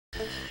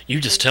You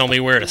just tell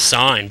me where to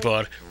sign,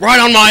 bud. Right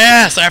on my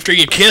ass after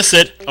you kiss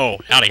it! Oh,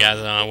 howdy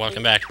guys,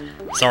 welcome back.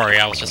 Sorry,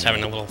 I was just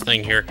having a little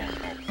thing here.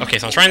 Okay,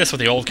 so I'm trying this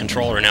with the old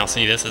controller now.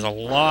 See, this is a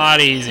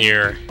lot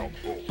easier.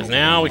 Because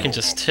now we can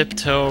just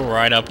tiptoe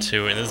right up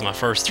to it. This is my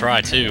first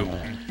try, too.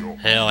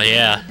 Hell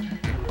yeah.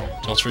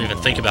 Don't you even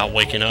think about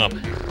waking up.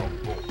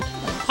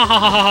 Ha ha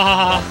ha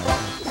ha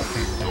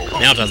ha!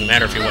 Now it doesn't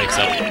matter if he wakes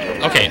up.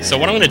 Okay, so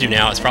what I'm going to do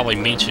now is probably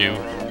meet you.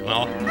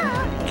 Well,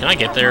 can I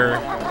get there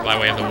by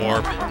way of the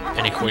warp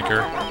any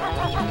quicker?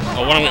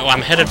 Oh,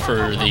 I'm headed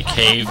for the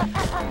cave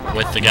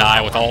with the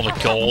guy with all the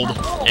gold,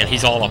 and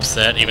he's all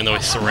upset even though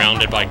he's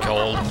surrounded by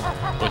gold,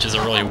 which is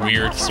a really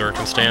weird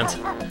circumstance.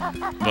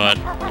 But,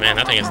 man,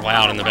 that thing is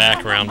loud in the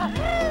background.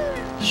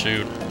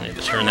 Shoot, I need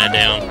to turn that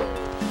down.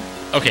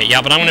 Okay,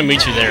 yeah, but I'm going to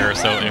meet you there,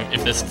 so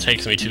if this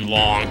takes me too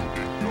long,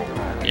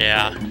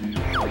 yeah.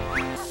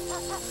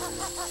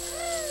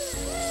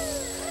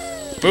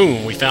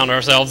 Boom, we found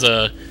ourselves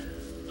a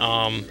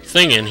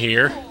thing in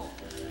here,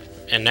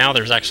 and now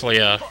there's actually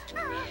a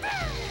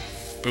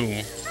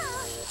boom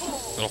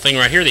little thing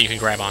right here that you can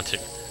grab onto.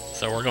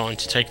 So we're going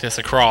to take this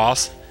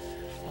across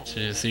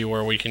to see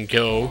where we can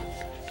go,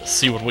 to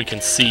see what we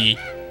can see.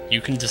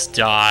 You can just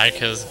die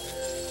because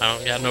I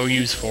don't got no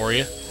use for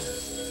you.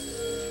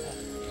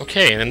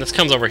 Okay, and then this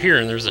comes over here,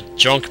 and there's a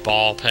junk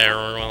ball pad,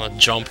 or well, a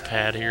jump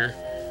pad here.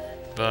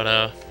 But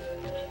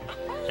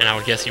and I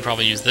would guess you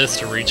probably use this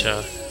to reach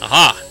a.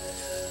 Aha!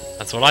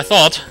 That's what I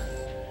thought.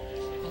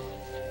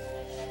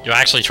 You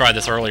actually tried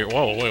this earlier.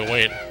 Whoa,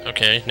 wait.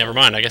 Okay, never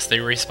mind. I guess they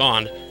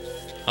respawned.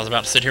 I was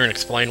about to sit here and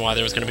explain why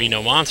there was going to be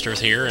no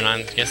monsters here, and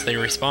I guess they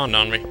respawned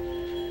on me.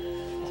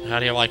 So how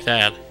do you like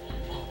that?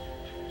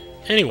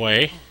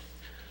 Anyway,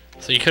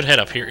 so you could head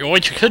up here.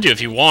 What you could do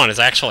if you want is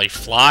actually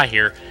fly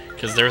here,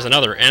 because there's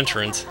another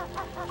entrance.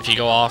 If you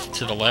go off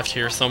to the left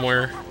here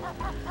somewhere,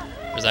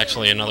 there's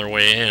actually another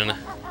way in.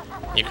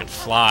 You can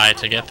fly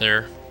to get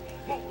there.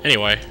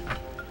 Anyway,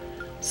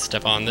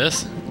 step on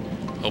this.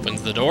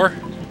 Opens the door.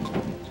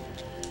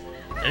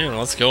 And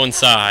let's go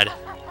inside.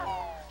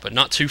 But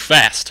not too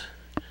fast,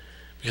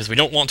 because we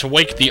don't want to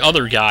wake the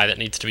other guy that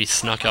needs to be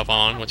snuck up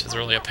on, which is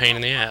really a pain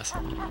in the ass.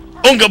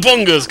 Unga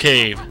Bunga's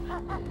cave! So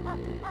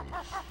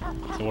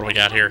what do we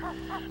got here?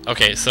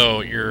 Okay,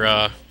 so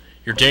your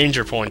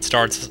danger point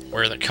starts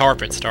where the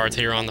carpet starts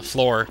here on the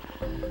floor.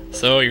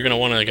 So you're going to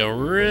want to go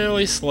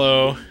really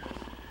slow.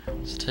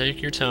 Just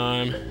take your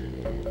time.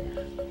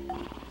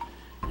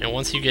 And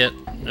once you get...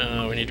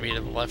 we need to be to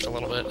the left a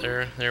little bit.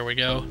 There we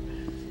go.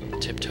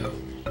 Tiptoe.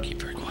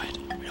 Keep very quiet.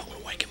 We don't want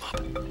to wake him up.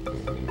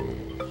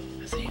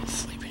 As he is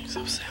sleeping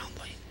so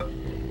soundly.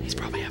 He's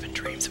probably having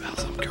dreams about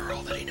some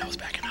girl that he knows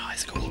back in high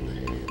school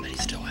that he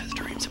still has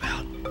dreams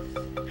about.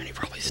 And he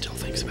probably still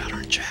thinks about her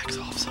and jacks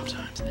off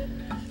sometimes.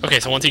 Okay,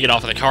 so once you get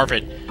off of the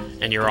carpet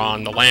and you're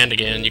on the land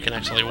again, you can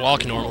actually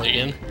walk normally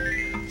again.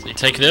 So you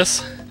take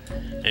this,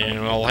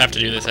 and we'll have to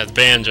do this as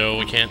Banjo.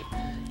 We can't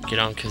get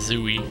on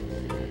Kazooie.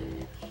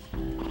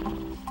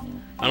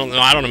 I don't know.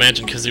 I don't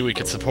imagine Kazooie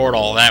could support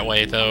all that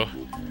weight, though.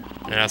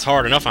 Yeah, it's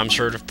hard enough, I'm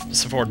sure, to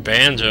support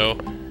Banjo.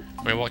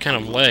 I mean, what kind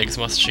of legs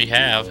must she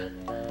have?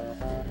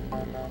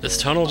 This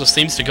tunnel just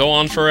seems to go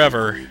on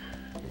forever.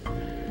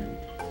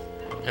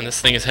 And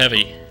this thing is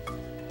heavy.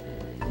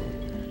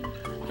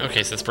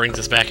 Okay, so this brings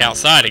us back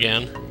outside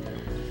again.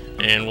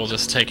 And we'll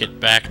just take it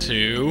back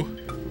to...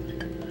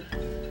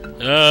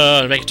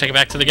 take it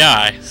back to the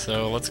guy.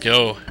 So, let's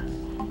go.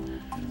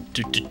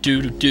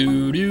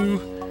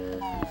 Do-do-do-do-do-do.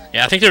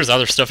 Yeah, I think there's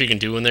other stuff you can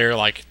do in there,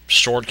 like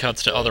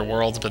shortcuts to other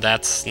worlds, but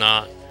that's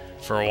not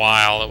for a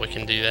while that we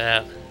can do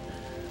that.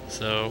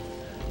 So,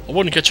 I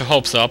wouldn't get your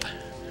hopes up.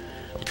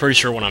 I'm pretty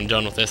sure when I'm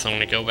done with this, I'm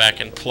going to go back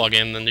and plug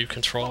in the new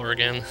controller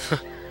again.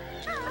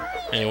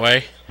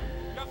 Anyway.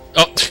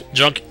 Oh,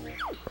 junk.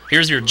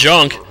 Here's your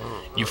junk.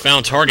 You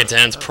found Target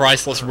Dan's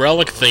priceless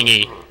relic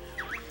thingy.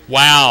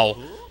 Wow,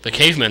 the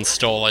cavemen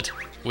stole it.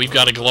 We've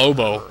got a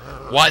Globo.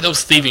 Why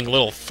those thieving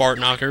little fart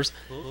knockers?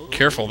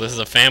 Careful, this is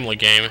a family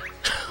game.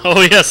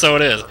 Oh yeah, so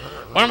it is.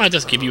 Why don't I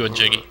just give you a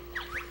jiggy?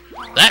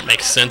 That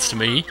makes sense to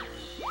me.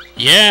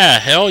 Yeah,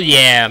 hell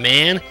yeah,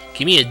 man.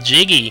 Give me a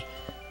jiggy.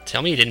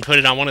 Tell me you didn't put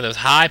it on one of those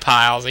high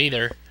piles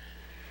either.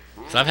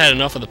 'Cause I've had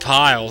enough of the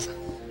piles.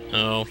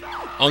 Oh,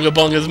 Unga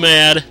Bunga's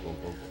mad.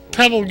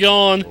 Pebble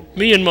gone.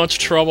 Me in much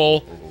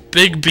trouble.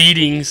 Big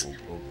beatings.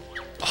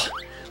 Oh,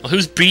 well,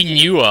 who's beating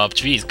you up?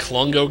 Jeez,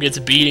 Klungo gets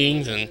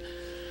beatings, and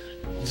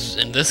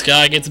this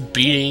guy gets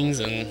beatings,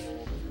 and...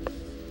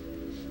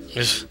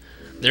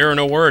 There are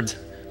no words.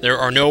 There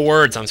are no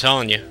words, I'm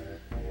telling you.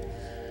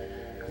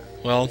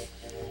 Well,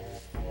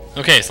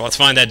 okay, so let's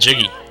find that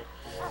jiggy.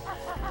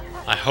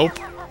 I hope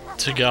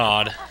to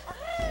God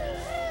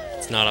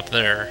it's not up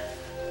there.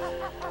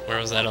 Where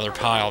was that other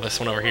pile?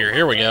 This one over here.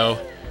 Here we go.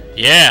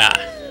 Yeah!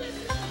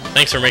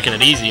 Thanks for making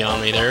it easy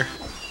on me there.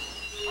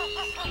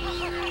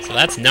 So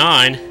that's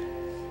 9.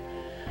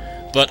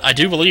 But I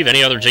do believe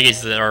any other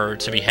jiggies that are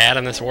to be had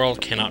in this world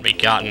cannot be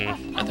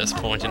gotten at this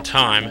point in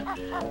time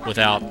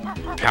without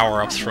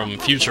power-ups from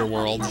future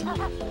worlds,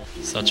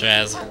 such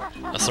as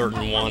a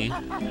certain one.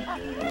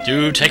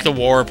 Dude, take the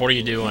warp. What are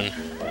you doing?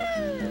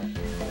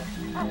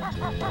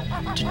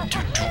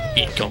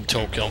 Kill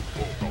him.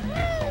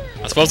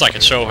 I suppose I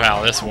could show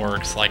how this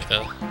works, like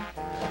the...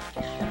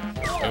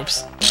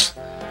 Oops.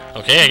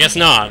 Okay, I guess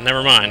not.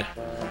 Never mind.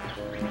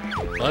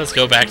 Let's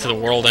go back to the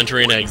world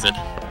entry and exit.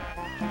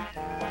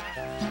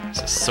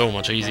 This is so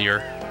much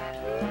easier.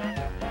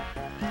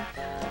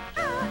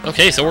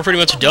 Okay, so we're pretty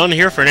much done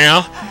here for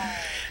now.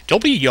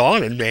 Don't be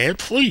yawning, man.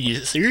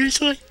 Please.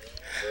 Seriously?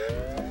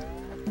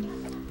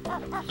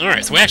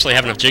 Alright, so we actually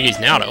have enough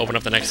Jiggies now to open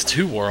up the next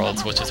 2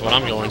 worlds, which is what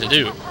I'm going to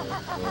do.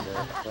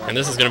 And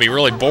this is going to be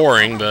really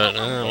boring, but,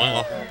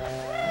 well...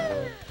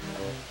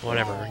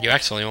 Whatever. You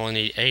actually only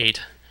need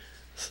 8.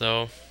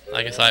 So,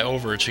 I guess I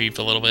overachieved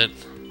a little bit.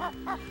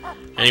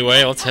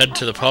 Anyway, let's head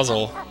to the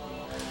puzzle.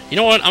 You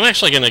know what? I'm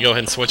actually going to go ahead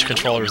and switch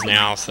controllers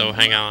now, so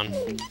hang on.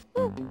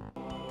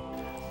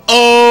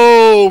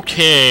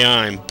 Okay,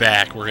 I'm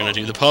back. We're going to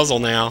do the puzzle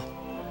now.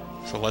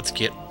 So let's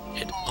get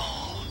it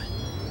on.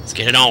 Let's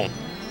get it on.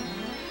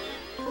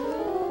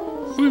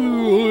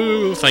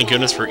 Woo, thank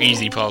goodness for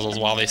easy puzzles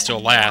while they still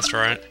last,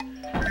 right?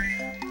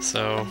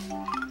 So,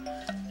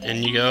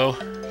 in you go.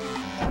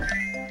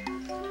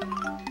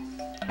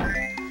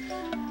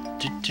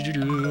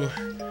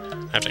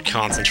 I have to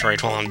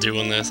concentrate while I'm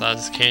doing this. I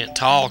just can't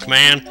talk,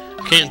 man.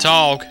 I can't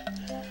talk.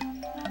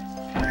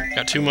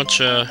 Got too much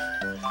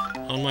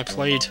on my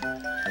plate.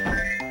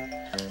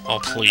 Oh,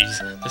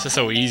 please. This is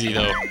so easy,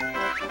 though.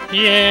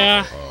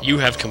 Yeah, you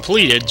have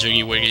completed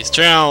Jiggy Wiggy's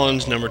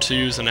challenge number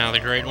 2, so now the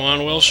Great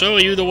One will show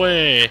you the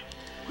way.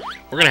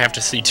 We're gonna have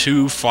to see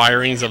 2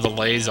 firings of the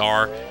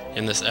laser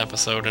in this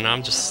episode, and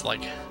I'm just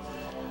like,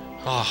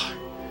 oh,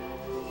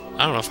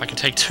 I don't know if I can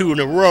take 2 in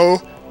a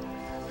row.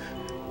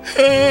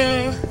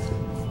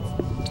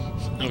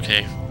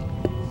 Okay.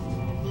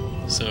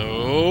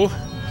 So,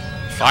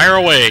 fire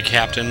away,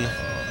 Captain.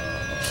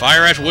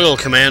 Fire at will,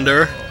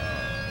 Commander.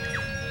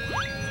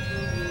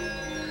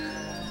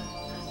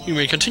 You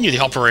may continue the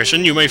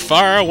operation. You may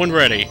fire when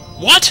ready.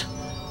 What?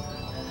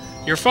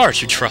 You're far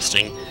too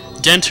trusting.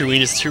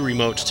 Dantooine is too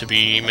remote to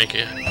make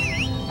it.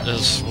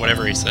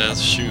 Whatever he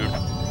says. Shoot.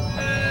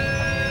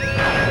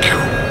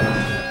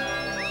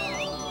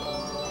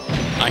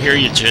 I hear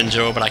you,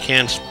 Jinjo, but I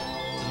can't.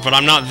 But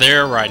I'm not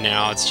there right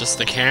now. It's just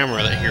the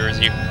camera that hears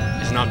you.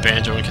 It's not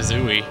Banjo and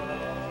Kazooie.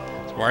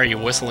 So why are you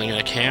whistling at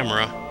a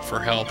camera for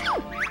help?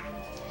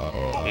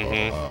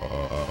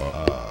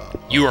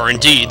 You are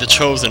indeed the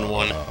chosen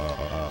one.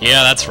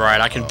 Yeah, that's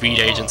right. I can beat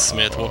Agent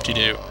Smith.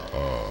 Whoop-de-doo.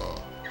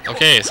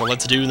 Okay, so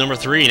let's do number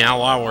 3 now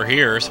while we're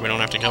here, so we don't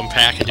have to come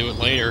back and do it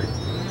later.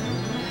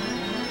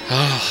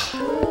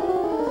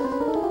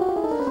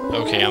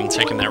 Okay, I'm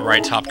taking that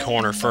right top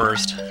corner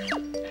first.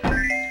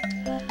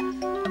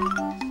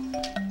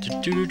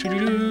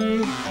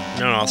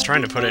 No, I was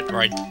trying to put it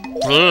right...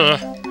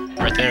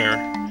 right there.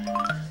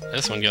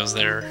 This one goes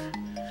there.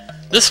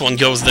 This one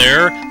goes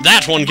there.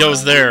 That one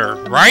goes there.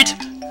 Right?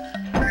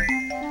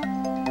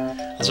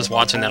 I was just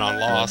watching that on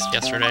Lost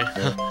yesterday.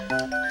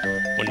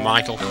 When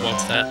Michael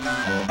quotes that.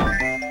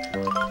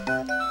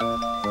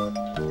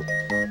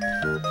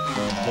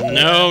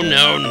 No,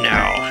 no,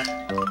 no.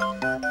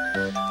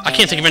 I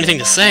can't think of anything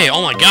to say.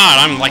 Oh my god,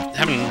 I'm like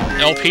having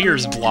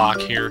LPer's block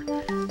here.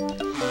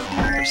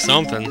 Or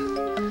something.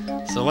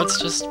 So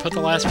let's just put the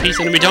last piece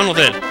in and be done with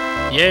it.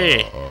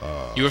 Yay.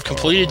 You have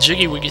completed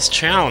Jiggy Wiggy's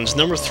challenge,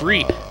 number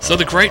 3. So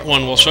the Great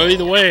One will show you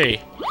the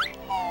way.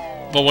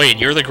 But wait,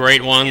 you're the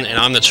Great One and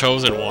I'm the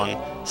Chosen One.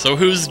 So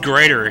who's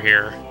greater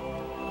here?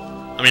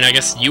 I mean, I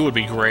guess you would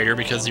be greater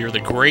because you're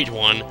the Great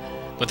One.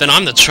 But then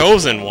I'm the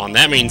Chosen One.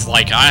 That means,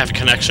 like, I have a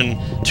connection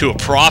to a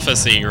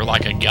prophecy or,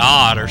 like, a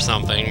god or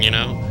something, you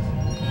know?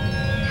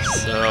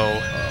 So,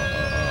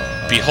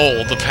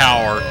 behold the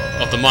power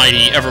of the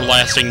mighty,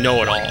 everlasting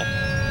know-it-all.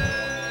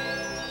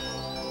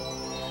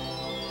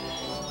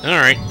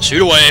 Alright,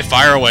 shoot away,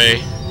 fire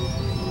away.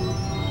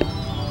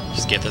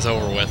 Just get this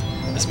over with.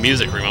 This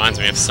music reminds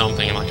me of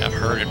something like I've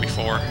heard it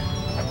before.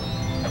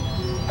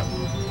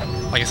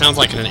 Like, it sounds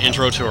like an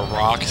intro to a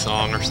rock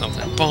song or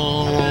something.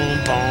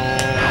 Boom, boom.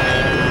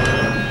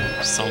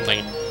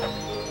 Something.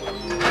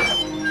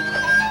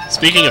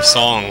 Speaking of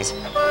songs,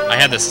 I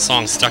had this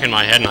song stuck in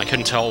my head and I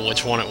couldn't tell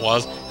which one it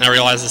was. And I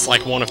realized it's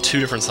like one of 2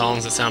 different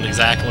songs that sound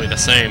exactly the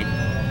same.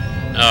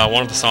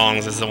 One of the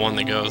songs is the one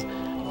that goes,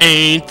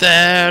 ain't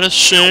that a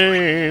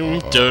shame?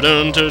 Dun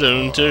dun dun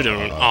dun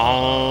dun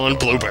on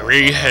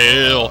Blueberry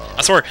Hill.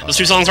 I swear, those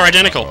 2 songs are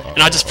identical, and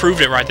I just proved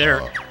it right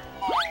there.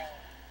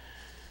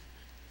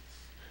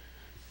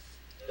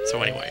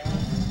 So anyway,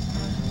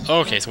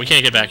 okay, so we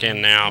can't get back in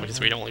now because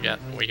we got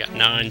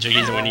 9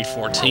 Jiggies and we need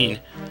 14.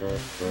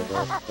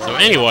 So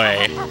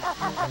anyway,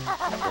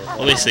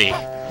 let me see.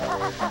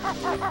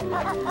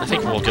 I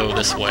think we'll go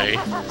this way.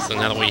 So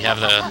now that we have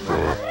the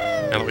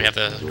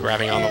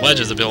grabbing on the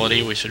ledges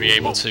ability, we should be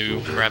able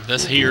to grab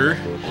this here,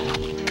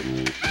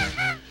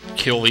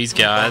 kill these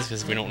guys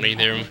because we don't need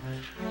them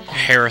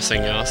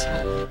harassing us,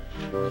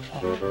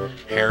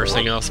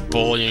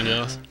 bullying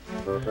us.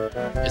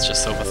 It's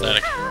just so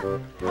pathetic.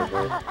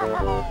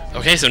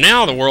 Okay, so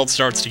now the world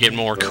starts to get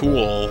more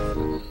cool.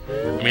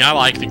 I mean, I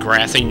like the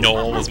grassy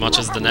knoll as much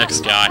as the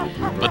next guy,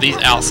 but these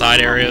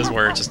outside areas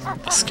where just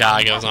the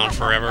sky goes on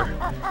forever.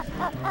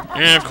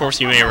 And of course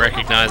you may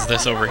recognize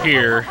this over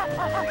here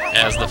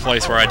as the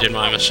place where I did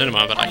my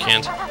machinima, but I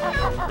can't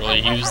really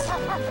use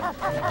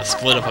the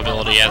split up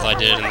ability as I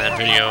did in that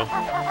video,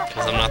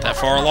 because I'm not that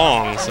far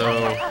along,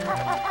 so...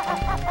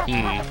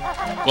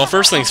 Well,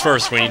 first things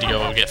first, we need to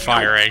go get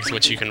fire eggs,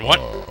 which you can... What?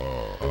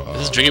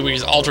 This is Jiggy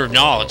Wiggy's Altar of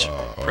Knowledge.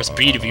 Press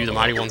B to view the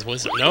Mighty One's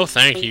wisdom. No,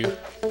 thank you.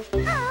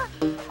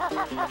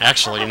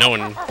 Actually,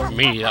 knowing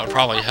me, that would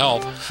probably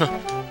help.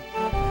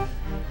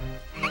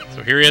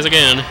 So here he is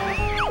again.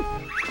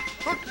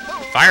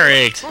 Fire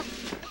eggs!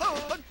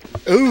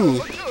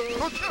 Ooh!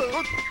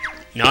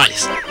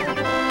 Nice!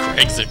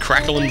 Eggs that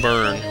crackle and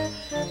burn.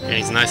 And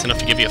he's nice enough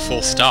to give you a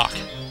full stock.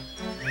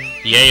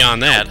 Yay on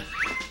that.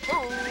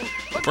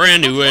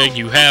 Brand new egg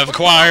you have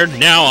acquired.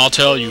 Now I'll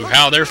tell you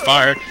how they're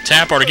fired.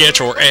 Tap R to get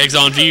your eggs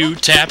on view.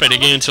 Tap it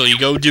again until you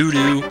go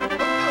doo-doo.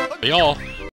 Y'all.